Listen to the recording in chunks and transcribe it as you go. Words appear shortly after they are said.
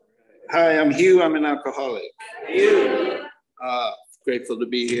Hi, I'm Hugh. I'm an alcoholic. Hugh. Grateful to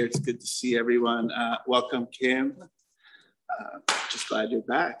be here. It's good to see everyone. Welcome, Kim. Just glad you're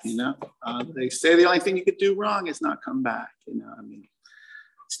back, They say the only thing you could do wrong is not come back,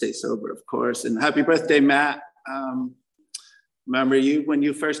 stay sober, of course. And happy birthday, Matt. Remember you when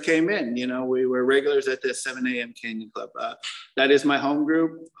you first came in, we were regulars at the 7 a.m. Canyon Club. That is my home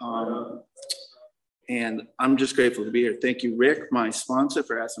group. And I'm just grateful to be here. Thank you, Rick, my sponsor,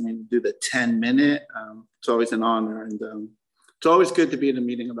 for asking me to do the 10-minute. It's always an honor. And it's always good to be in a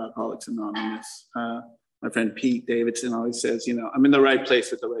meeting of Alcoholics Anonymous. My friend Pete Davidson always says, I'm in the right place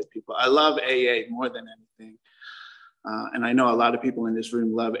with the right people. I love AA more than anything. And I know a lot of people in this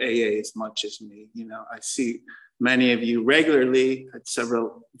room love AA as much as me. I see many of you regularly at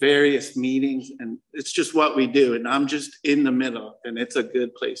several various meetings, and it's just what we do. And I'm just in the middle, and it's a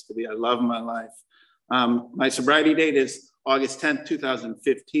good place to be. I love my life. My sobriety date is August 10th,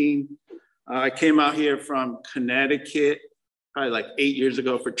 2015. I came out here from Connecticut probably like 8 years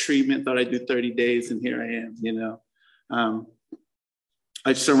ago for treatment. Thought I'd do 30 days, and here I am,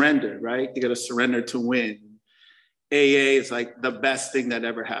 I surrendered, right? You got to surrender to win. AA is like the best thing that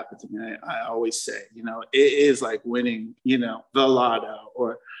ever happened to me. I always say, it is like winning, the lotto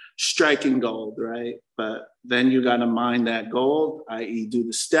or striking gold, right? But then you got to mine that gold, i.e. do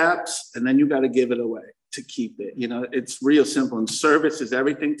the steps, and then you got to give it away to keep it. It's real simple. And service is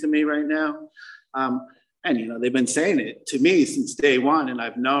everything to me right now. And, they've been saying it to me since day one, and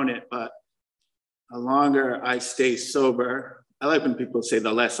I've known it, but the longer I stay sober, I like when people say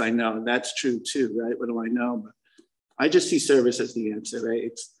the less I know, and that's true too, right? What do I know? But I just see service as the answer,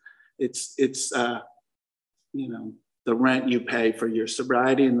 right? It's the rent you pay for your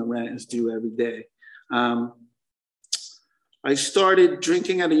sobriety, and the rent is due every day. I started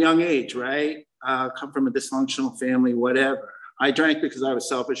drinking at a young age, right? Come from a dysfunctional family, whatever. I drank because I was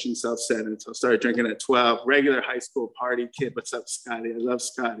selfish and self-centered. So I started drinking at 12, regular high school party kid. What's up, Scotty? I love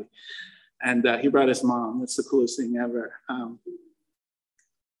Scotty. And he brought his mom. That's the coolest thing ever.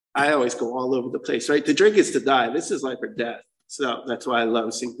 I always go all over the place, right? To drink is to die. This is life or death. So that's why I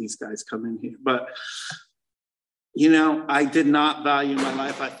love seeing these guys come in here. But, I did not value my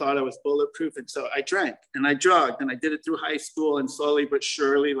life. I thought I was bulletproof. And so I drank and I drugged, and I did it through high school, and slowly but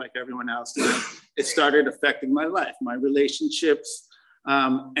surely, like everyone else did, it started affecting my life, my relationships,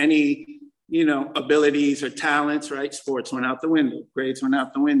 any, abilities or talents, right? Sports went out the window, grades went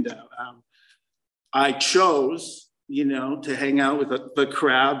out the window. I chose, to hang out with the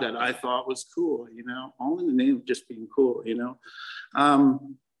crowd that I thought was cool, all in the name of just being cool,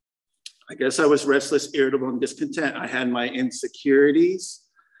 I guess I was restless, irritable, and discontent. I had my insecurities,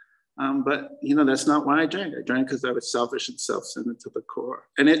 but that's not why I drank. I drank because I was selfish and self-centered to the core,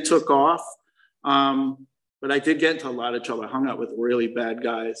 and it took off. But I did get into a lot of trouble. I hung out with really bad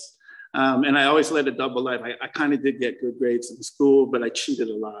guys, and I always led a double life. I kind of did get good grades in school, but I cheated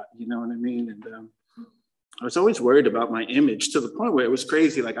a lot. You know what I mean? And I was always worried about my image, to the point where it was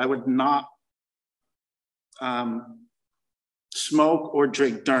crazy. Like I would not smoke or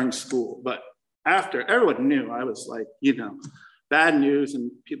drink during school, but after, everyone knew I was like, bad news,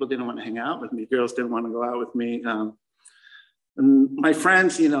 and people didn't want to hang out with me. Girls didn't want to go out with me. And my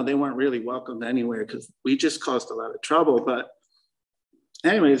friends, they weren't really welcomed anywhere because we just caused a lot of trouble. But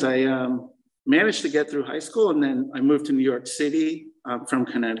anyways, I managed to get through high school, and then I moved to New York City from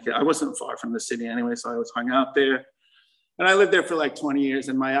Connecticut. I wasn't far from the city anyway, so I was hung out there. And I lived there for like 20 years,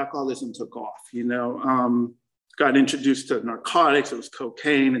 and my alcoholism took off, got introduced to narcotics. It was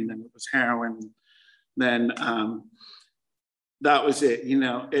cocaine, and then it was heroin. Then that was it.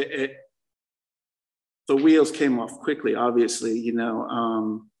 The wheels came off quickly, obviously,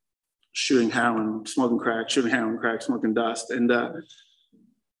 shooting heroin, smoking crack, shooting heroin, crack, smoking dust. And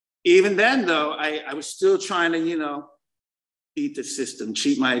even then, though, I was still trying to, beat the system,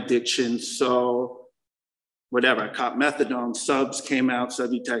 cheat my addiction. So whatever, I caught methadone, subs came out,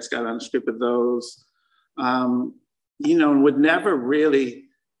 Subutex, got on a strip of those. And would never really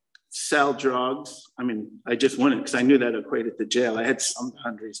sell drugs. I mean, I just wouldn't, because I knew that equated to jail. I had some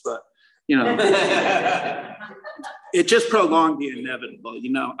boundaries, but, it just prolonged the inevitable.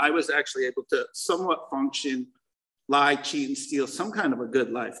 I was actually able to somewhat function, lie, cheat, and steal some kind of a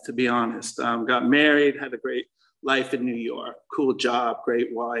good life, to be honest. Got married, had a great life in New York, cool job,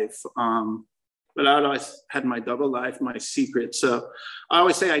 great wife. But I always had my double life, my secret. So I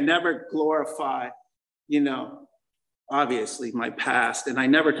always say I never glorify, obviously my past, and I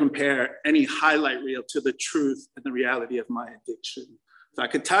never compare any highlight reel to the truth and the reality of my addiction. So I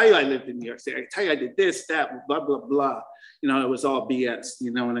could tell you I lived in New York City. I could tell you I did this, that, blah, blah, blah. It was all BS,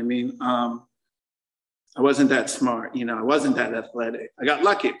 you know what I mean? I wasn't that smart, I wasn't that athletic. I got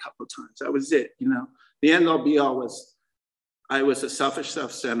lucky a couple of times. That was it, The end all be all was I was a selfish,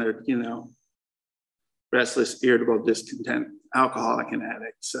 self-centered, restless, irritable, discontent, alcoholic and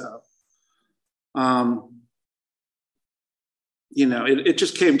addict. So, it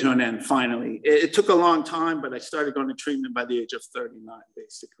just came to an end finally. It took a long time, but I started going to treatment by the age of 39,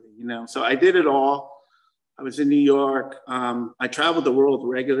 basically, So I did it all. I was in New York. I traveled the world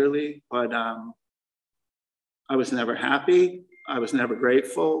regularly, but I was never happy. I was never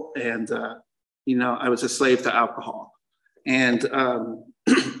grateful. And, I was a slave to alcohol. And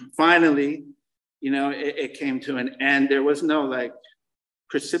finally, it came to an end. There was no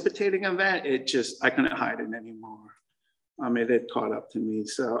precipitating event. I couldn't hide it anymore. It had caught up to me.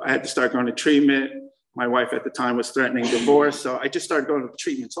 So I had to start going to treatment. My wife at the time was threatening divorce. So I just started going to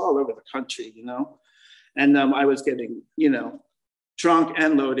treatments all over the country, And I was getting, drunk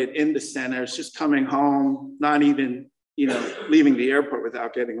and loaded in the centers, just coming home, not even, leaving the airport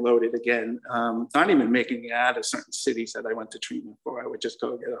without getting loaded again. Not even making it out of certain cities that I went to treatment for. I would just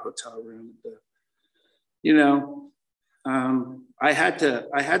go get a hotel room. I had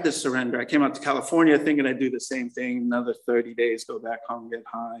to surrender. I came out to California thinking I'd do the same thing, another 30 days, go back home, get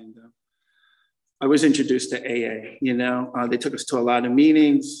high. And I was introduced to AA, they took us to a lot of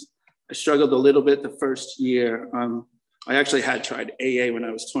meetings. I struggled a little bit the first year. I actually had tried AA when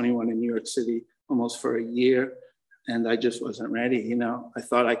I was 21 in New York City, almost for a year. And I just wasn't ready, I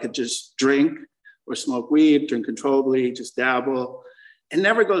thought I could just drink or smoke weed, drink controllably, just dabble. It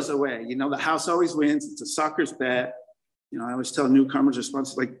never goes away. The house always wins. It's a sucker's bet. I always tell newcomers or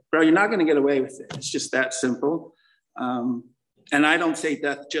sponsors, bro, you're not going to get away with it. It's just that simple. And I don't say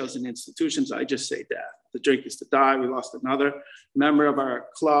death, jails, and institutions. I just say death. The drink is to die. We lost another member of our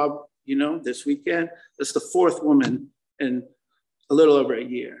club, this weekend. That's the fourth woman in a little over a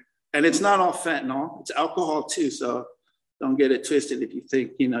year. And it's not all fentanyl. It's alcohol too. So don't get it twisted if you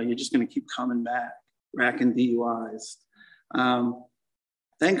think, you're just going to keep coming back, racking DUIs.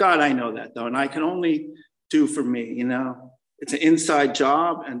 Thank God I know that, though. And I can only do for me, It's an inside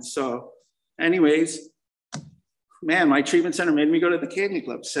job. And so anyways, man, my treatment center made me go to the Canyon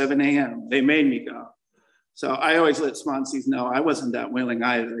Club, 7 a.m. They made me go. So I always let sponsees know I wasn't that willing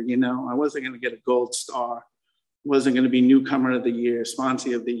either, I wasn't going to get a gold star. Wasn't going to be newcomer of the year,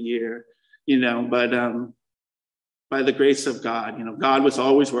 sponsee of the year, but by the grace of God, God was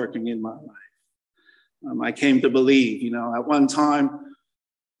always working in my life. I came to believe, at one time,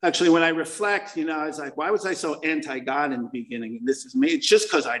 actually, when I reflect, I was like, why was I so anti-God in the beginning? And this is me. It's just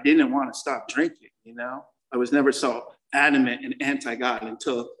because I didn't want to stop drinking, I was never so adamant and anti-God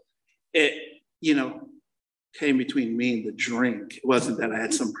until it, came between me and the drink. It wasn't that I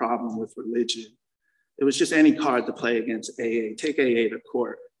had some problem with religion. It was just any card to play against AA, take AA to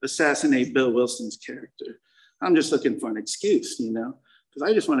court, assassinate Bill Wilson's character. I'm just looking for an excuse, because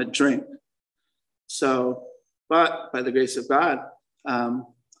I just want to drink. So, but by the grace of God,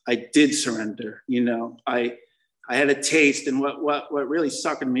 I did surrender. I had a taste, and what really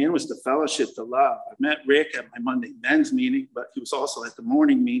sucked me in was the fellowship, the love. I met Rick at my Monday men's meeting, but he was also at the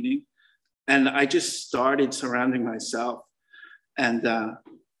morning meeting. And I just started surrounding myself and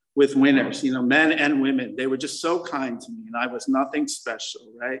with winners, men and women. They were just so kind to me, and I was nothing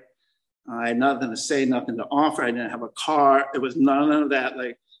special, right? I had nothing to say, nothing to offer. I didn't have a car. It was none of that.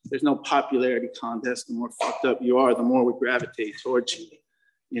 There's no popularity contest. The more fucked up you are, the more we gravitate towards you.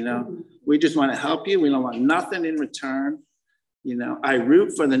 We just want to help you. We don't want nothing in return. I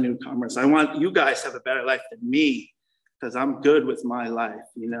root for the newcomers. I want you guys to have a better life than me because I'm good with my life,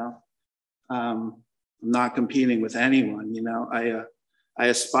 I'm not competing with anyone, I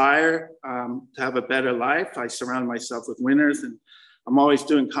aspire to have a better life. I surround myself with winners, and I'm always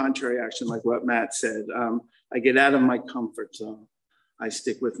doing contrary action, like what Matt said. I get out of my comfort zone. I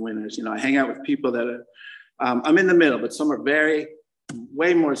stick with winners. I hang out with people that are, I'm in the middle, but some are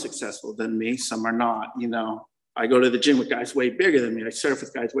way more successful than me. Some are not, I go to the gym with guys way bigger than me. I surf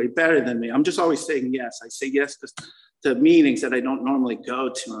with guys way better than me. I'm just always saying yes. I say yes to meetings that I don't normally go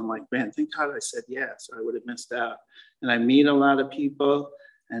to. I'm like, man, thank God I said yes, or I would have missed out. And I meet a lot of people,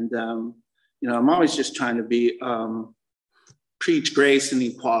 and I'm always just trying to be preach grace and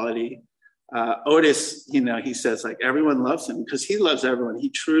equality. Otis, he says everyone loves him because he loves everyone. He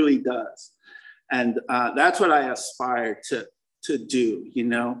truly does, and that's what I aspire to do.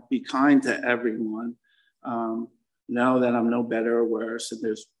 Be kind to everyone. Know that I'm no better or worse. And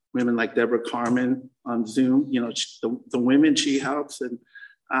there's women like Deborah Carmen on Zoom, the women she helps. And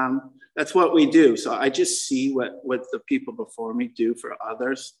that's what we do. So I just see what the people before me do for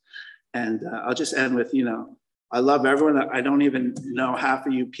others. And I'll just end with, I love everyone. I don't even know half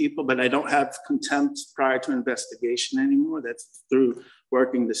of you people, but I don't have contempt prior to investigation anymore. That's through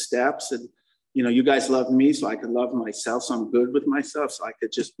working the steps. And, you know, you guys love me, so I could love myself. So I'm good with myself. So I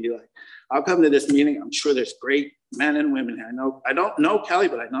could just be like, I'll come to this meeting. I'm sure there's great men and women here. I don't know Kelly,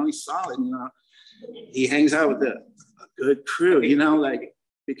 but I know he's solid. You know, he hangs out with a good crew, you know, like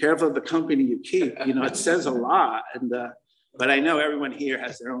be careful of the company you keep. You know, it says a lot. And, but I know everyone here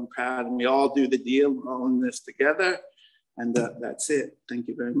has their own crowd and we all do the deal. We're all in this together. And that's it. Thank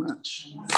you very much.